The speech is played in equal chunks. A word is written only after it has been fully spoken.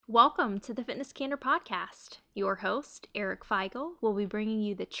Welcome to the Fitness Candor Podcast. Your host, Eric Feigl, will be bringing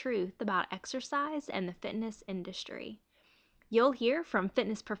you the truth about exercise and the fitness industry. You'll hear from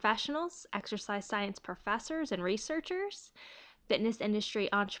fitness professionals, exercise science professors and researchers, fitness industry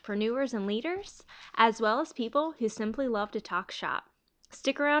entrepreneurs and leaders, as well as people who simply love to talk shop.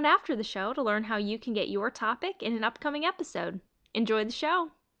 Stick around after the show to learn how you can get your topic in an upcoming episode. Enjoy the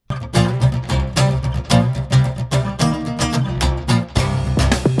show.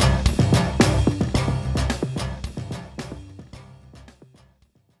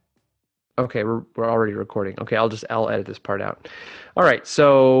 Okay, we're already recording. Okay, I'll edit this part out. All right,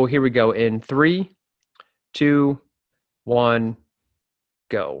 so here we go in 3, 2, 1,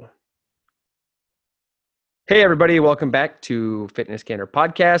 go. Hey everybody, welcome back to Fitness Candor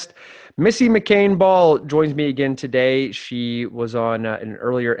Podcast. Missy McCain Ball joins me again today. She was on an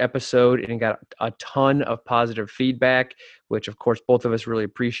earlier episode and got a ton of positive feedback, which of course both of us really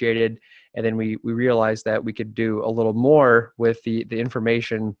appreciated. And then we realized that we could do a little more with the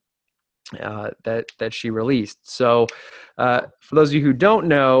information that she released. So for those of you who don't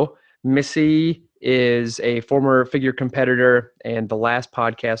know, Missy is a former figure competitor, and the last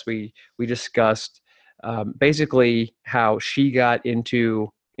podcast we discussed basically how she got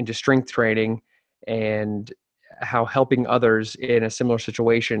into strength training and how helping others in a similar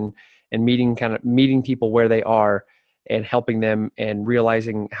situation and meeting people where they are and helping them and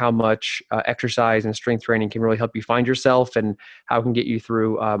realizing how much exercise and strength training can really help you find yourself and how it can get you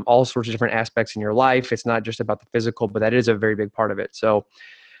through all sorts of different aspects in your life. It's not just about the physical, but that is a very big part of it. So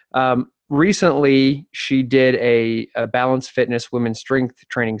recently she did a Balance Fitness women's strength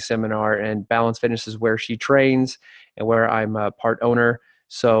training seminar, and Balance Fitness is where she trains and where I'm a part owner.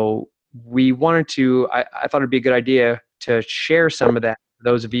 So we wanted to, I thought it'd be a good idea to share some of that for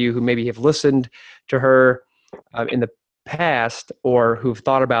those of you who maybe have listened to her in the past or who've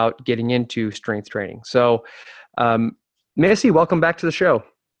thought about getting into strength training. So Missy, welcome back to the show.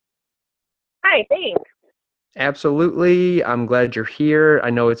 Hi, thanks. Absolutely. I'm glad you're here. I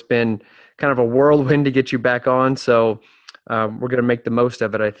know it's been kind of a whirlwind to get you back on, so we're going to make the most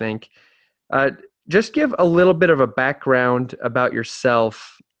of it, I think. Just give a little bit of a background about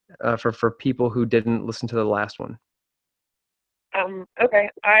yourself for people who didn't listen to the last one. Okay.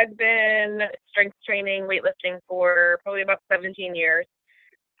 I've been strength training, weightlifting for probably about 17 years.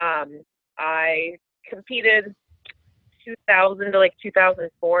 I competed 2000 to like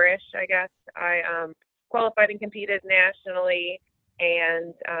 2004-ish, I guess. I qualified and competed nationally,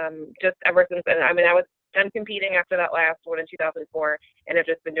 and just ever since then, I mean, I was done competing after that last one in 2004, and I've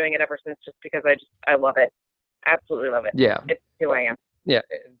just been doing it ever since just because I love it. Absolutely love it. Yeah. It's who I am. Yeah.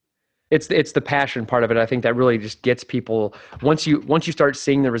 It's the passion part of it. I think that really just gets people, once you start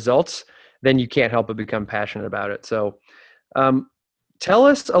seeing the results, then you can't help but become passionate about it. So tell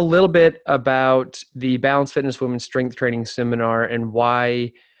us a little bit about the Balance Fitness Women's Strength Training Seminar and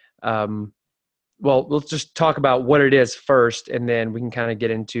why, well, let's just talk about what it is first, and then we can kind of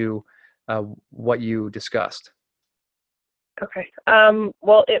get into what you discussed. Okay.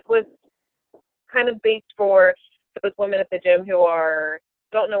 Well, it was kind of based for those women at the gym who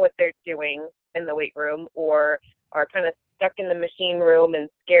don't know what they're doing in the weight room or are kind of stuck in the machine room and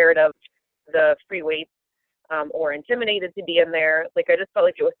scared of the free weights or intimidated to be in there. Like, I just felt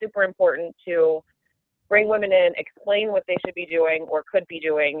like it was super important to bring women in, explain what they should be doing or could be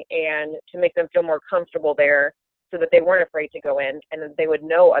doing, and to make them feel more comfortable there so that they weren't afraid to go in and that they would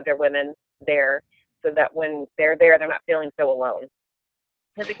know other women there so that when they're there, they're not feeling so alone.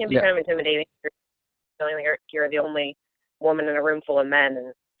 Because it can be kind of intimidating feeling like you're the only woman in a room full of men,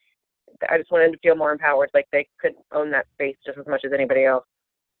 and I just wanted to feel more empowered, like they could own that space just as much as anybody else.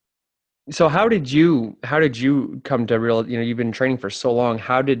 So how did you come to realize, you've been training for so long,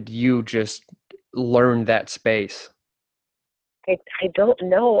 how did you just learn that space? I don't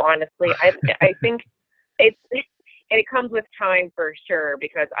know, honestly. I think it comes with time for sure,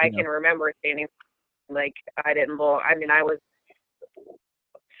 because I can remember standing like I was,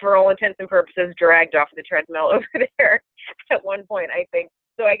 for all intents and purposes, dragged off the treadmill over there at one point, I think.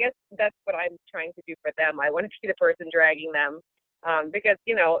 So I guess that's what I'm trying to do for them. I want to be the person dragging them, because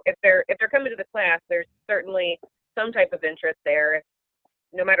if they're coming to the class, there's certainly some type of interest there.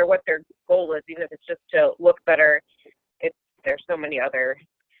 No matter what their goal is, even if it's just to look better, there's so many other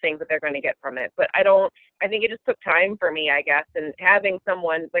things that they're going to get from it. But I think it just took time for me, I guess, and having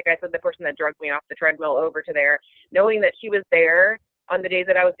someone, like I said, the person that drugged me off the treadmill over to there, knowing that she was there on the days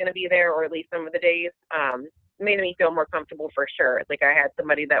that I was going to be there, or at least some of the days, made me feel more comfortable for sure. Like I had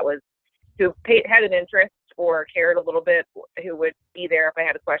somebody who had an interest or cared a little bit, who would be there if I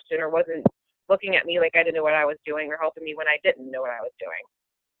had a question, or wasn't looking at me like I didn't know what I was doing or helping me when I didn't know what I was doing.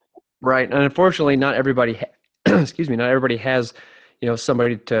 Right. And unfortunately, not everybody, excuse me, not everybody has,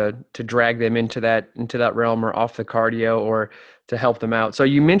 somebody to drag them into that realm or off the cardio or to help them out. So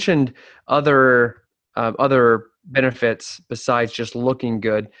you mentioned other benefits besides just looking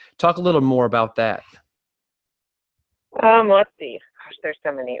good. Talk a little more about that. Let's see. Gosh, there's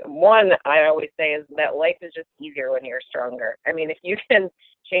so many. One, I always say is that life is just easier when you're stronger. I mean, if you can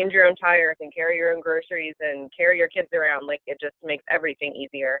change your own tires and carry your own groceries and carry your kids around, like it just makes everything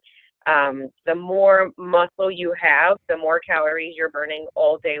easier. The more muscle you have, the more calories you're burning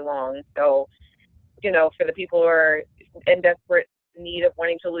all day long. So, for the people who are in desperate need of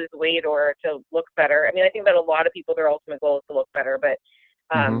wanting to lose weight or to look better, I mean, I think that a lot of people, their ultimate goal is to look better, but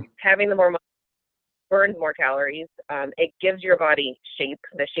Hmm. having the more burns more calories. It gives your body shape,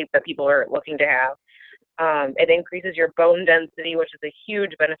 the shape that people are looking to have. It increases your bone density, which is a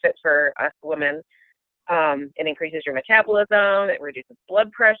huge benefit for us women. It increases your metabolism. It reduces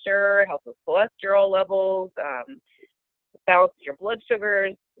blood pressure, helps with cholesterol levels, balances your blood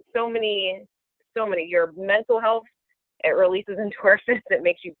sugars. So many. Your mental health, it releases endorphins. It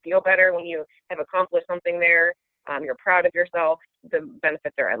makes you feel better when you have accomplished something there. You're proud of yourself. The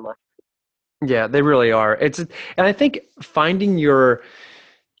benefits are endless. Yeah, they really are. And I think finding your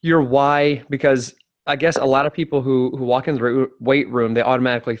why, because I guess a lot of people who walk in the weight room, they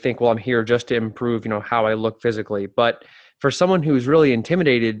automatically think, well, I'm here just to improve, how I look physically. But for someone who's really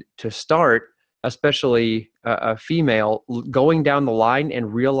intimidated to start, especially a female, going down the line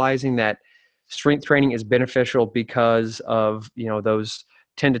and realizing that strength training is beneficial because of, those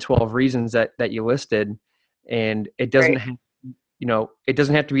 10 to 12 reasons that you listed, and Right. it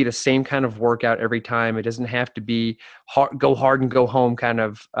doesn't have to be the same kind of workout every time. It doesn't have to be go hard and go home kind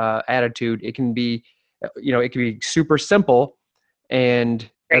of attitude. It can be, it can be super simple. And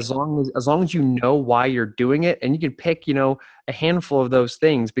Right. as long as you know why you're doing it, and you can pick, a handful of those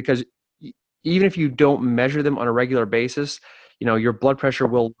things, because even if you don't measure them on a regular basis, your blood pressure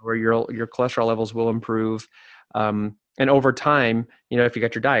will lower, your cholesterol levels will improve. And over time, if you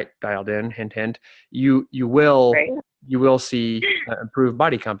got your diet dialed in, hint, hint, you will Right. you will see improved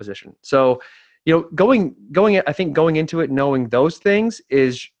body composition. So, I think going into it knowing those things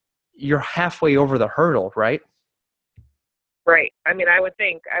is you're halfway over the hurdle, right? Right. I mean, I would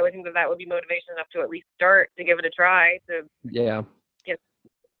think that would be motivation enough to at least start to give it a try, to Yeah. get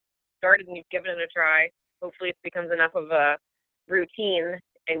started and you've given it a try. Hopefully it becomes enough of a routine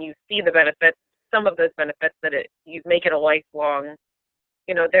and you see the benefits, some of those benefits, that you make it a lifelong,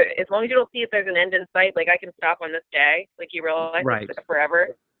 as long as you don't see if there's an end in sight, like I can stop on this day, like you realize Right. it's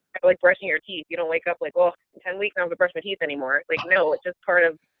forever. Like brushing your teeth. You don't wake up like, well, in 10 weeks I don't have to brush my teeth anymore. Like, no, it's just part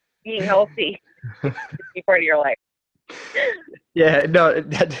of being healthy. It's be part of your life. Yeah, no,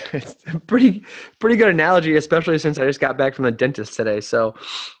 it's a pretty good analogy, especially since I just got back from the dentist today.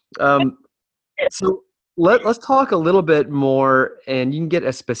 Um, so let's talk a little bit more, and you can get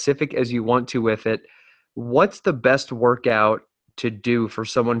as specific as you want to with it. What's the best workout to do for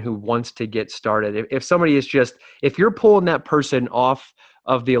someone who wants to get started? If somebody is if you're pulling that person off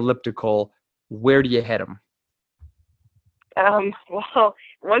of the elliptical, where do you head them? Well,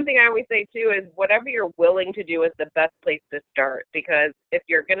 one thing I always say too is whatever you're willing to do is the best place to start, because if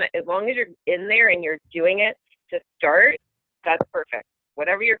you're as long as you're in there and you're doing it to start, that's perfect.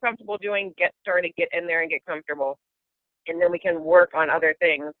 Whatever you're comfortable doing, get started, get in there and get comfortable, and then we can work on other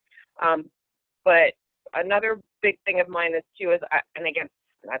things. But another big thing of mine is too and again,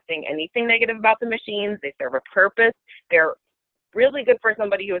 I'm not saying anything negative about the machines. They serve a purpose. They're really good for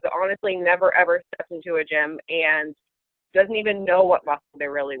somebody who has honestly never ever stepped into a gym and doesn't even know what muscle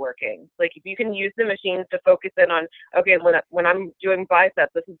they're really working. Like if you can use the machines to focus in on, okay, when I'm doing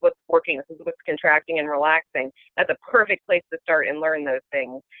biceps, this is what's working, this is what's contracting and relaxing. That's a perfect place to start and learn those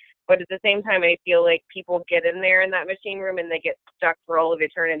things. But at the same time, I feel like people get in there in that machine room and they get stuck for all of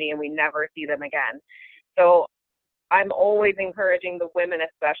eternity and we never see them again. So I'm always encouraging the women,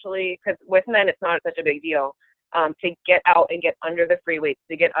 especially, because with men it's not such a big deal, to get out and get under the free weights,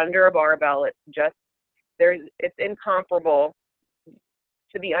 to get under a barbell. It's incomparable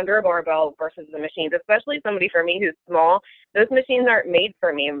to be under a barbell versus the machines, especially somebody for me who's small. Those machines aren't made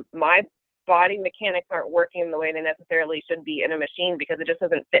for me. My body mechanics aren't working the way they necessarily should be in a machine because it just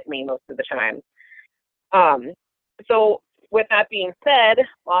doesn't fit me most of the time. So with that being said,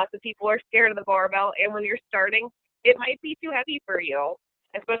 lots of people are scared of the barbell, and when you're starting, it might be too heavy for you,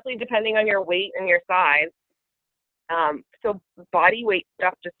 especially depending on your weight and your size. So body weight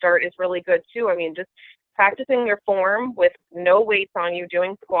stuff to start is really good too. I mean, just practicing your form with no weights on you,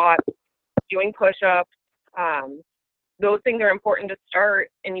 doing squats, doing push-ups. Those things are important to start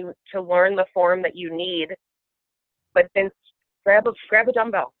and to learn the form that you need. But then grab a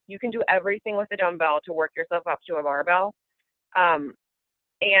dumbbell. You can do everything with a dumbbell to work yourself up to a barbell.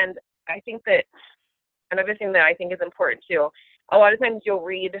 And I think that another thing that I think is important too, a lot of times you'll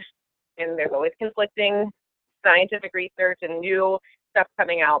read, and there's always conflicting scientific research and new stuff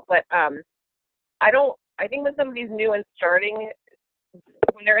coming out, but I think when somebody's new and starting,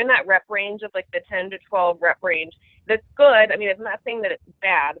 when they're in that rep range of like the 10 to 12 rep range, that's good. I mean, I'm not saying that it's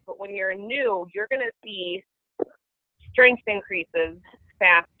bad, but when you're new, you're going to see strength increases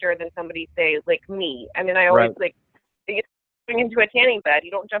faster than somebody, say, like me. I mean, I always like, you get into a tanning bed.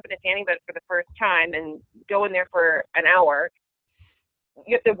 You don't jump in a tanning bed for the first time and go in there for an hour.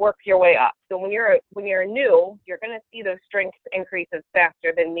 You have to work your way up. So when you're new, you're going to see those strength increases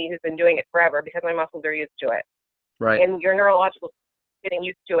faster than me, who's been doing it forever, because my muscles are used to it. Right. And your neurological getting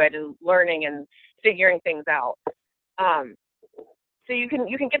used to it and learning and figuring things out. So you can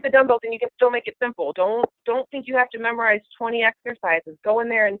get the dumbbells and you can still make it simple. Don't think you have to memorize 20 exercises. Go in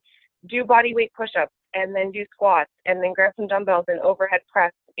there and do body weight push-ups, and then do squats, and then grab some dumbbells and overhead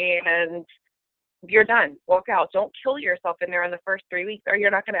press, and you're done. Walk out. Don't kill yourself in there in the first 3 weeks, or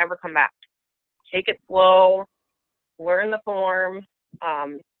you're not going to ever come back. Take it slow, learn the form,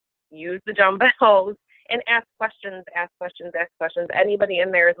 use the dumbbells, and ask questions. Anybody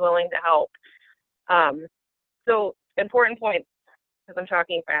in there is willing to help. So important point, because I'm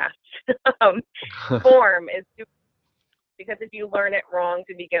talking fast. Form is super, because if you learn it wrong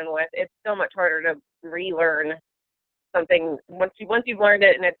to begin with, it's so much harder to relearn something. Once you've learned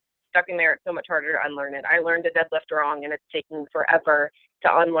it and it's stuck in there, it's so much harder to unlearn it. I learned to deadlift wrong, and it's taking forever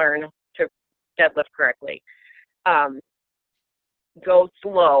to unlearn to deadlift correctly. Go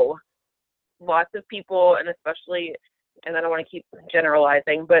slow. Lots of people, and especially, and I don't want to keep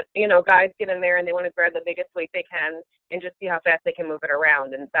generalizing, but guys get in there and they want to grab the biggest weight they can and just see how fast they can move it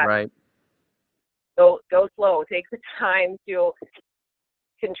around. And that's right. Go slow. Take the time to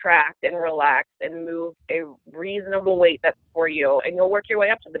contract and relax and move a reasonable weight that's for you, and you'll work your way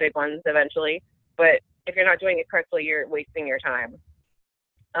up to the big ones eventually. But if you're not doing it correctly, you're wasting your time.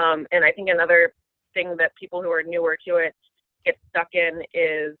 And I think another thing that people who are newer to it get stuck in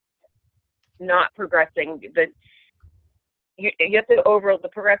is not progressing. You have to the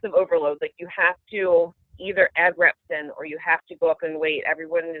progressive overload. Like, you have to either add reps in, or you have to go up in weight.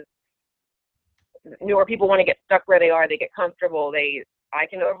 Everyone is newer. People want to get stuck where they are. They get comfortable. I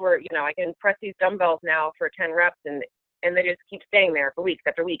can press these dumbbells now for 10 reps, and they just keep staying there for weeks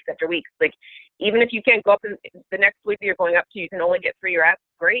after weeks after weeks. Like, even if you can't go up in the next week that you're going up to, you can only get 3 reps.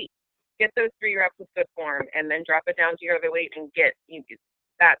 Great. Get those 3 reps with good form, and then drop it down to your other weight and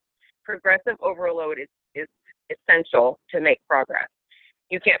that progressive overload is essential to make progress.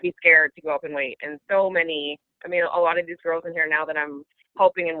 You can't be scared to go up in weight. And a lot of these girls in here now that I'm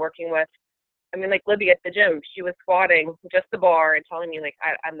helping and working with, like Libby at the gym, she was squatting just the bar and telling me, like,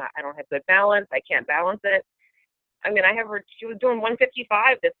 I don't have good balance. I can't balance it. I have her, she was doing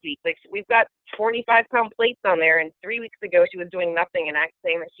 155 this week. Like, we've got 45-pound plates on there, and 3 weeks ago she was doing nothing and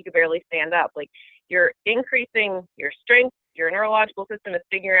saying that she could barely stand up. Like, you're increasing your strength, your neurological system is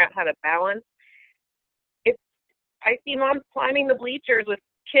figuring out how to balance. I see moms climbing the bleachers with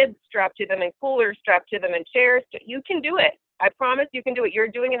kids strapped to them and coolers strapped to them and chairs. You can do it. I promise you can do it. You're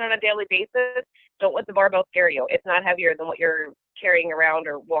doing it on a daily basis. Don't let the barbell scare you. It's not heavier than what you're carrying around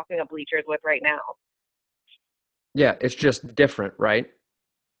or walking up bleachers with right now. Yeah, it's just different, right?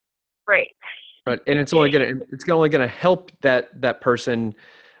 Right. Right, and it's only gonna help that person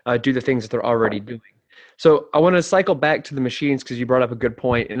do the things that they're already doing. So I want to cycle back to the machines, because you brought up a good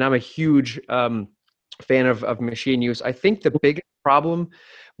point, and I'm a huge fan of machine use. I think the biggest problem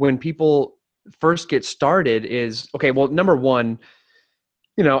when people first get started is, okay, well, number one,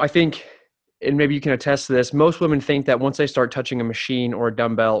 I think, and maybe you can attest to this, most women think that once they start touching a machine or a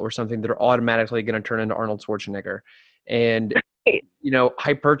dumbbell or something, they're automatically going to turn into Arnold Schwarzenegger. And,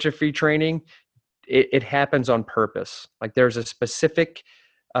 hypertrophy training, it happens on purpose. Like, there's a specific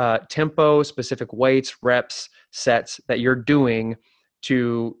tempo, specific weights, reps, sets that you're doing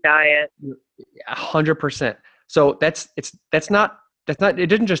to diet. 100%. So that's not, it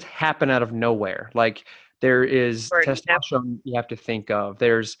didn't just happen out of nowhere. Like, there is testosterone you have to think of.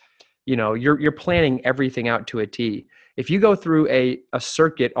 There's, you're planning everything out to a T. If you go through a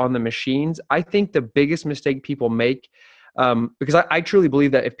circuit on the machines, I think the biggest mistake people make, because I truly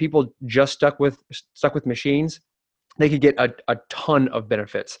believe that if people just stuck with machines, they could get a ton of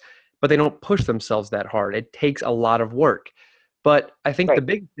benefits, but they don't push themselves that hard. It takes a lot of work. But I think the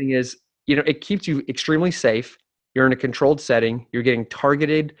big thing is, it keeps you extremely safe. You're in a controlled setting. You're getting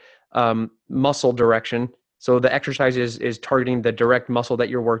targeted muscle direction. So the exercise is targeting the direct muscle that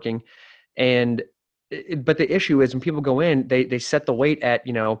you're working. And but the issue is when people go in, they set the weight at,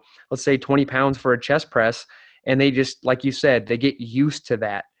 let's say 20 pounds for a chest press. And they just, like you said, they get used to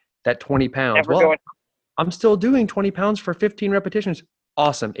that 20 pounds. Never Well, going. I'm still doing 20 pounds for 15 repetitions.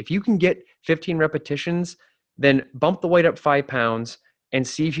 Awesome. If you can get 15 repetitions, then bump the weight up 5 pounds and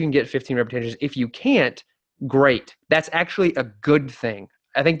see if you can get 15 repetitions. If you can't, great. That's actually a good thing.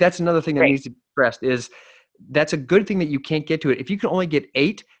 I think that's another thing that Right. needs to be stressed is that's a good thing that you can't get to it. If you can only get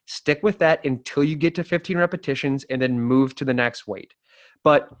 8, stick with that until you get to 15 repetitions and then move to the next weight.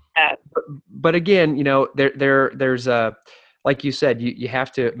 But again, there's a, like you said, you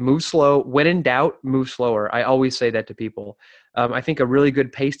have to move slow. When in doubt, move slower. I always say that to people. I think a really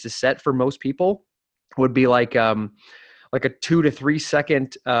good pace to set for most people would be like a 2 to 3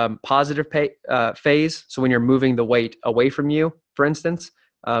 second positive phase. So when you're moving the weight away from you, for instance,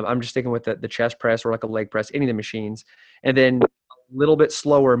 I'm just sticking with the chest press or like a leg press, any of the machines, and then a little bit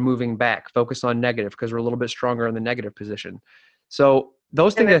slower moving back, focus on negative because we're a little bit stronger in the negative position. So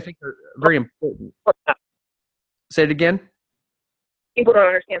those And things I think are very important. Say it again. people don't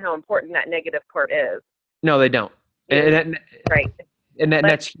understand how important that negative part is. No, they don't. And Right.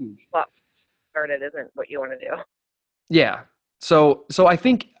 that's huge. Started isn't what you want to do. Yeah. So I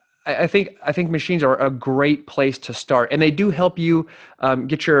think machines are a great place to start, and they do help you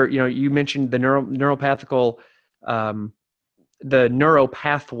get your, you mentioned the neuropathical, the neuro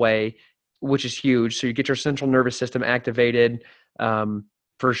pathway, which is huge. So you get your central nervous system activated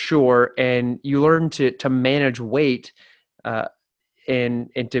for sure, and you learn to manage weight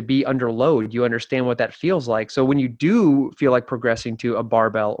and to be under load. You understand what that feels like. So when you do feel like progressing to a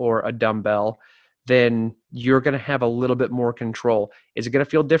barbell or a dumbbell, then you're going to have a little bit more control. Is it going to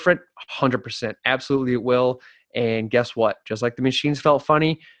feel different? 100%. Absolutely it will. And guess what? Just like the machines felt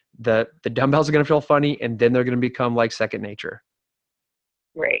funny, the dumbbells are going to feel funny, and then they're going to become like second nature.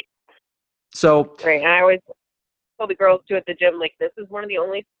 Right. So, right. And I always tell the girls too at the gym, like, this is one of the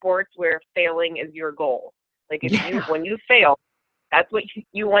only sports where failing is your goal. Like, if when you fail, that's what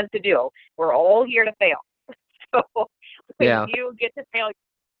you want to do. We're all here to fail. So when you get to fail,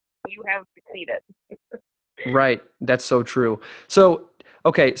 you have succeeded. Right. That's so true. So,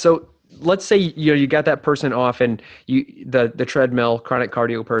 okay. So let's say, you got that person off and the treadmill chronic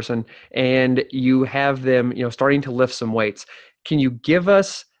cardio person, and you have them, starting to lift some weights. Can you give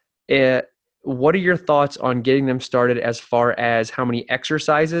us what are your thoughts on getting them started as far as how many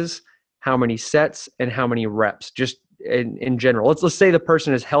exercises, how many sets, and how many reps, just in general? Let's say the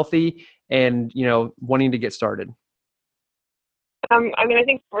person is healthy and, wanting to get started. I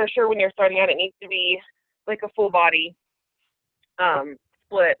think for sure when you're starting out, it needs to be like a full body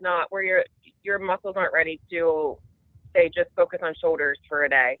split, not where your muscles aren't ready to, say, just focus on shoulders for a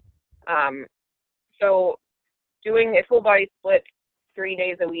day. So doing a full body split 3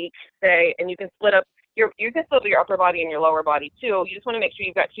 days a week, say, and you can split up you can split up your upper body and your lower body too. You just want to make sure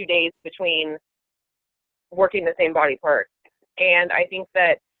you've got 2 days between working the same body part. And I think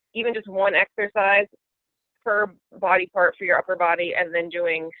that even just one exercise per body part for your upper body, and then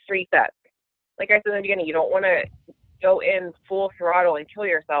doing 3 sets. Like I said in the beginning, you don't want to go in full throttle and kill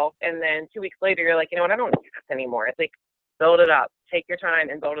yourself, and then 2 weeks later you're like, you know what, I don't do this anymore. It's like, build it up, take your time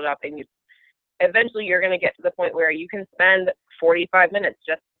and build it up, and eventually you're going to get to the point where you can spend 45 minutes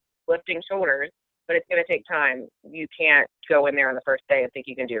just lifting shoulders, but it's going to take time. You can't go in there on the first day and think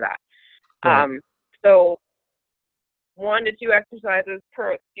you can do that. Right. So 1 to 2 exercises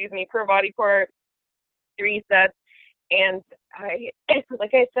per body part, 3 sets. And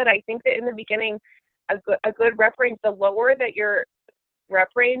like I said, I think that in the beginning, a good rep range, the lower that your rep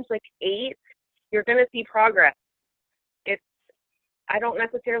range, like 8, you're going to see progress. I don't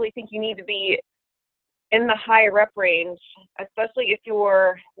necessarily think you need to be in the high rep range, especially if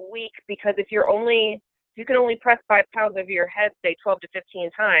you're weak, because if you can only press 5 pounds over your head, say 12 to 15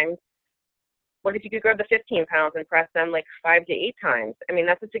 times, what if you could grab the 15 pounds and press them like 5 to 8 times? I mean,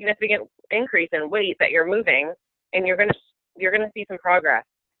 that's a significant increase in weight that you're moving, and you're gonna see some progress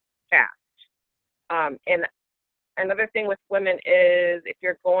fast. And another thing with women is, if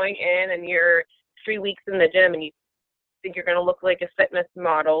you're going in and you're 3 weeks in the gym and you think you're gonna look like a fitness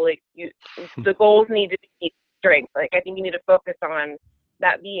model, like the goals need to be strength. Like, I think you need to focus on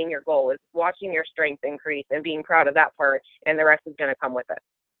that being your goal, is watching your strength increase and being proud of that part, and the rest is gonna come with it.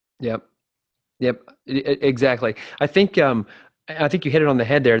 Yep, exactly. I think you hit it on the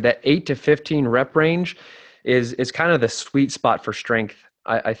head there. That 8 to 15 rep range is kind of the sweet spot for strength.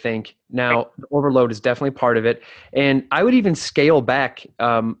 I think now the overload is definitely part of it, and I would even scale back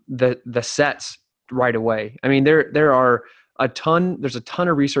the sets right away. I mean, there's a ton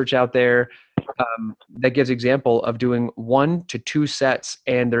of research out there that gives example of doing 1 to 2 sets,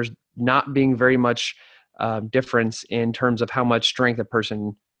 and there's not being very much difference in terms of how much strength a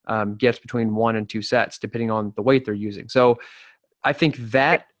person gets between 1 and 2 sets, depending on the weight they're using. So I think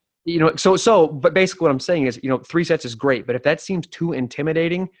that, but basically what I'm saying is, 3 sets is great, but if that seems too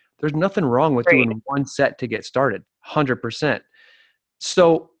intimidating, there's nothing wrong with doing 1 set to get started, 100%.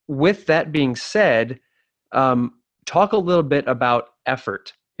 So with that being said, talk a little bit about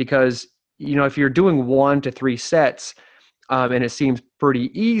effort, because, if you're doing 1 to 3 sets, and it seems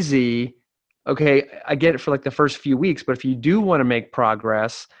pretty easy, okay, I get it for like the first few weeks, but if you do want to make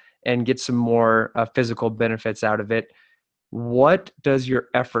progress and get some more physical benefits out of it, what does your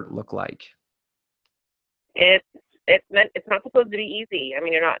effort look like? It's not supposed to be easy. I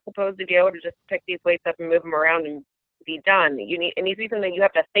mean, you're not supposed to be able to just pick these weights up and move them around and be done. It needs to be something you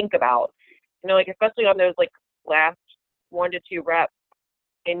have to think about. Like especially on those like last 1 to 2 reps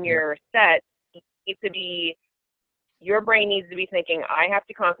in your set, your brain needs to be thinking, I have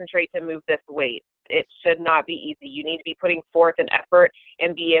to concentrate to move this weight. It should not be easy. You need to be putting forth an effort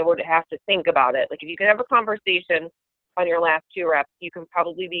and be able to have to think about it. Like if you could have a conversation on your last 2 reps, you can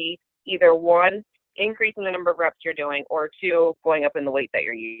probably be either 1, increasing the number of reps you're doing, or 2, going up in the weight that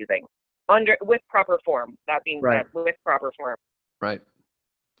you're using with proper form. That being said, with proper form. Right.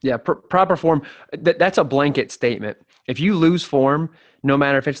 Yeah. Proper form. That's a blanket statement. If you lose form, no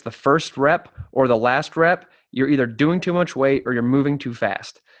matter if it's the first rep or the last rep, you're either doing too much weight or you're moving too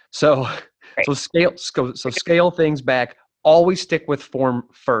fast. So, scale things back. Always stick with form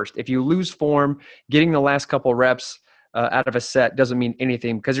first. If you lose form, getting the last couple reps out of a set doesn't mean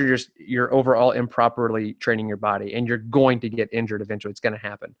anything, because you're overall improperly training your body, and you're going to get injured eventually. It's going to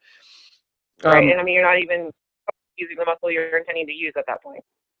happen. Right. And I mean, you're not even using the muscle you're intending to use at that point.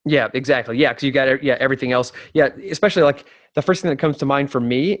 Yeah, exactly. Yeah, because you got everything else. Yeah, especially like the first thing that comes to mind for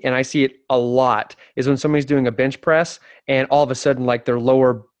me, and I see it a lot, is when somebody's doing a bench press and all of a sudden like their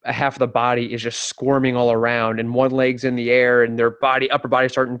lower half of the body is just squirming all around, and one leg's in the air, and their upper body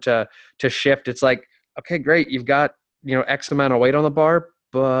starting to shift. It's like, okay, great, you've got X amount of weight on the bar,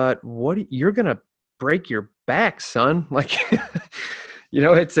 but you're gonna break your back, son. Like,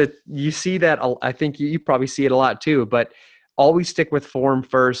 you see that. I think you probably see it a lot too, but always stick with form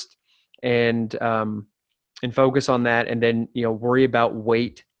first, and focus on that, and then worry about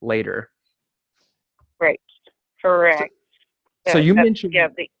weight later. Right. Correct. So you mentioned. Yeah.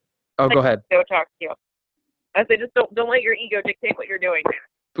 Go ahead. Go talk to you. I say just don't let your ego dictate what you're doing.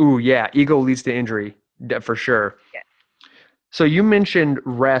 Ooh, yeah. Ego leads to injury, for sure. Yeah. So you mentioned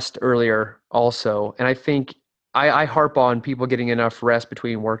rest earlier also, and I think I harp on people getting enough rest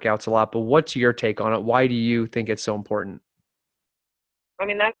between workouts a lot, but what's your take on it? Why do you think it's so important? I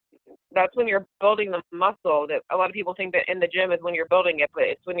mean, that's when you're building the muscle. That a lot of people think that in the gym is when you're building it, but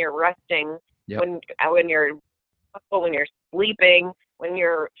it's when you're resting, when you're sleeping, when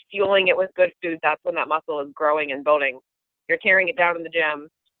you're fueling it with good food. That's when that muscle is growing and building. You're tearing it down in the gym,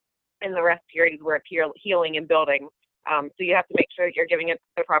 and the rest period is where it's healing and building. So you have to make sure that you're giving it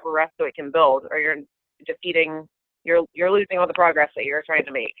the proper rest so it can build, or you're you're losing all the progress that you're trying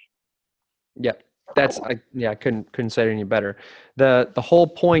to make. Yeah. I couldn't say it any better. The whole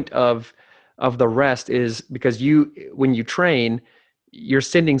point of the rest is because when you train, you're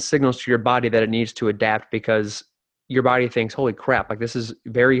sending signals to your body that it needs to adapt, because your body thinks, holy crap, like this is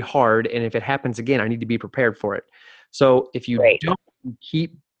very hard, and if it happens again, I need to be prepared for it. So if you don't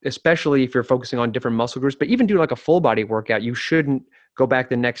keep, especially if you're focusing on different muscle groups, but even do like a full body workout, you shouldn't go back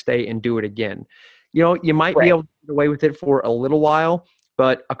the next day and do it again. You might be able to get away with it for a little while,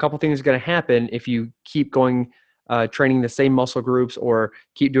 but a couple things are going to happen if you keep going, training the same muscle groups or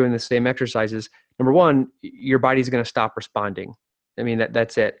keep doing the same exercises. Number one, your body's going to stop responding. I mean,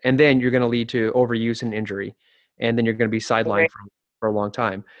 that's it. And then you're going to lead to overuse and injury. And then you're going to be sidelined for a long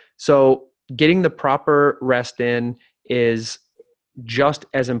time. So getting the proper rest in is just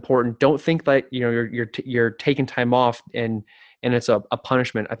as important. Don't think like, you're taking time off and it's a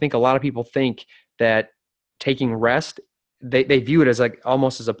punishment. I think a lot of people think that taking rest, they view it as like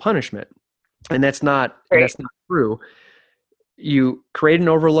almost as a punishment, and that's not true. You create an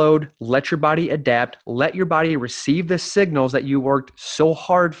overload, let your body adapt, let your body receive the signals that you worked so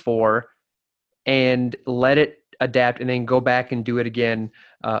hard for, and let it adapt, and then go back and do it again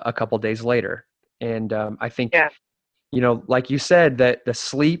a couple days later. And I think, like you said, that the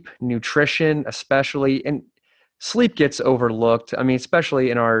sleep, nutrition, especially, and sleep gets overlooked. I mean,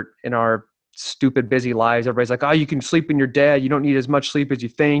 especially in our stupid busy lives, everybody's like, oh, you can sleep when you're dead. You don't need as much sleep as you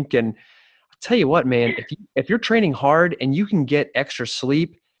think. And I'll tell you what, man, if you're training hard and you can get extra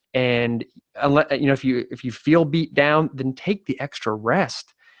sleep, and if you feel beat down, then take the extra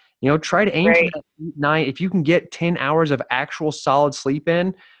rest. Try to aim for that 9. If you can get 10 hours of actual solid sleep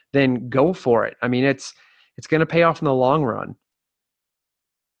in, then go for it. I mean, it's going to pay off in the long run.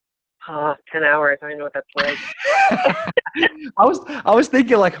 10 hours. I know what that's like. I was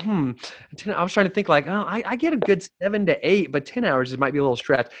thinking like, I was trying to think like, oh, I get a good 7 to 8, but 10 hours might be a little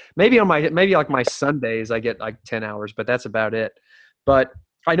stretch. Maybe like my Sundays I get like 10 hours, but that's about it. But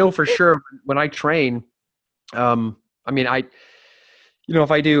I know for sure when I train, I mean, I've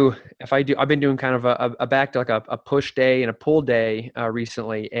been doing kind of a back to like a push day and a pull day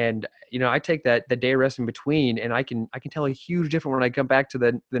recently. And, I take the day rest in between, and I can tell a huge difference when I come back to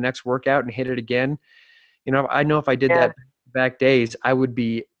the next workout and hit it again. I know if I did that back days, I would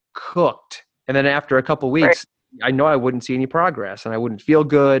be cooked. And then after a couple weeks, I know I wouldn't see any progress and I wouldn't feel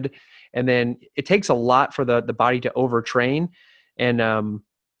good. And then it takes a lot for the body to overtrain. And,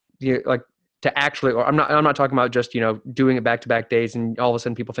 like to actually, or I'm not talking about just, doing it back-to-back days and all of a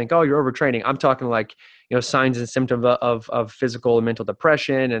sudden people think, oh, you're overtraining. I'm talking like, signs and symptoms of physical and mental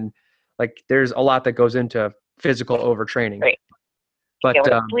depression. And like, there's a lot that goes into physical overtraining. Right. But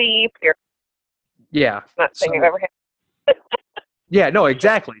sleep. Yeah. Not saying I've ever had. Yeah, no,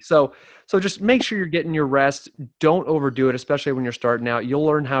 exactly. So just make sure you're getting your rest. Don't overdo it, especially when you're starting out. You'll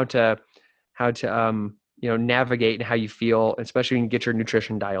learn how to navigate and how you feel, especially when you get your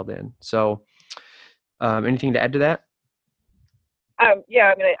nutrition dialed in. So, anything to add to that?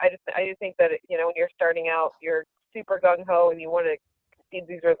 Yeah, I mean, I just think that, when you're starting out, you're super gung ho and you want to see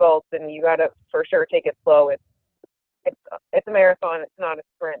these results, and you got to for sure take it slow. It's a marathon. It's not a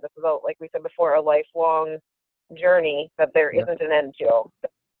sprint. This is, like we said before, a lifelong journey that there isn't an end to. So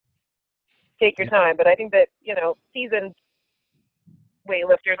take your time. But I think that, seasoned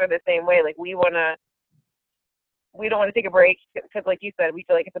weightlifters are the same way. Like we don't want to take a break because, like you said, we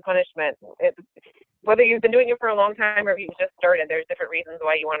feel like it's a punishment. Whether you've been doing it for a long time or you just started, there's different reasons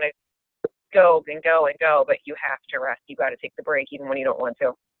why you want to go and go and go, but you have to rest. You got to take the break even when you don't want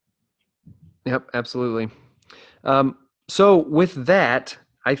to. Yep, absolutely. So with that,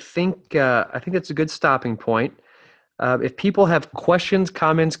 I think that's a good stopping point. If people have questions,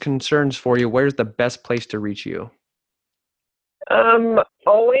 comments, concerns for you, where's the best place to reach you?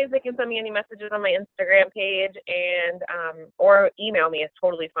 Always they can send me any messages on my Instagram page and or email me is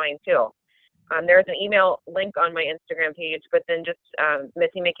totally fine too. There's an email link on my Instagram page, but then just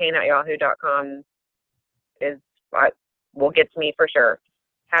missymccain@yahoo.com will get to me for sure.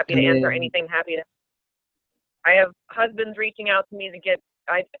 Happy to answer anything. I have husbands reaching out to me to get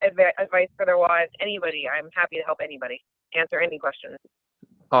advice for their wives. Anybody, I'm happy to help anybody answer any questions.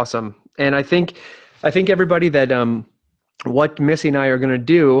 Awesome. And I think everybody that what Missy and I are going to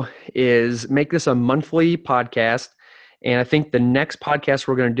do is make this a monthly podcast. And I think the next podcast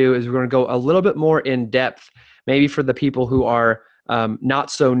we're going to do is we're going to go a little bit more in depth, maybe for the people who are not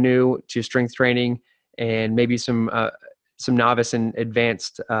so new to strength training, and maybe some novice and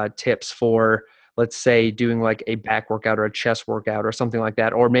advanced tips for, let's say, doing like a back workout or a chest workout or something like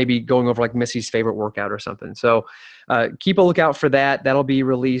that, or maybe going over like Missy's favorite workout or something. So keep a lookout for that. That'll be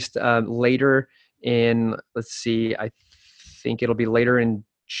released later in, let's see, I think it'll be later in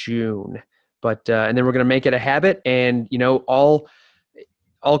June. But and then we're going to make it a habit, and all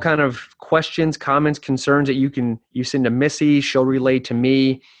kind of questions, comments, concerns that you send to Missy, she'll relay to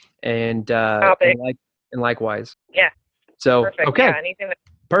me, and likewise. Yeah. So perfect. Okay. Yeah, anything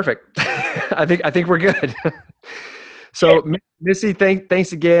Perfect. I think we're good. So Missy,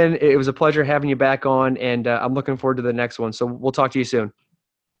 thanks again. It was a pleasure having you back on, and I'm looking forward to the next one. So we'll talk to you soon.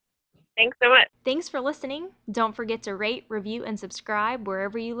 Thanks so much. Thanks for listening. Don't forget to rate, review, and subscribe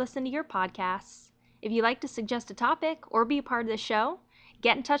wherever you listen to your podcasts. If you'd like to suggest a topic or be a part of the show,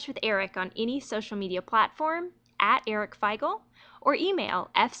 get in touch with Eric on any social media platform @EricFeigl or email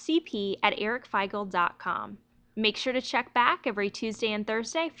fcp@ericfeigl.com. Make sure to check back every Tuesday and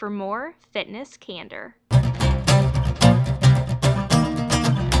Thursday for more Fitness Candor.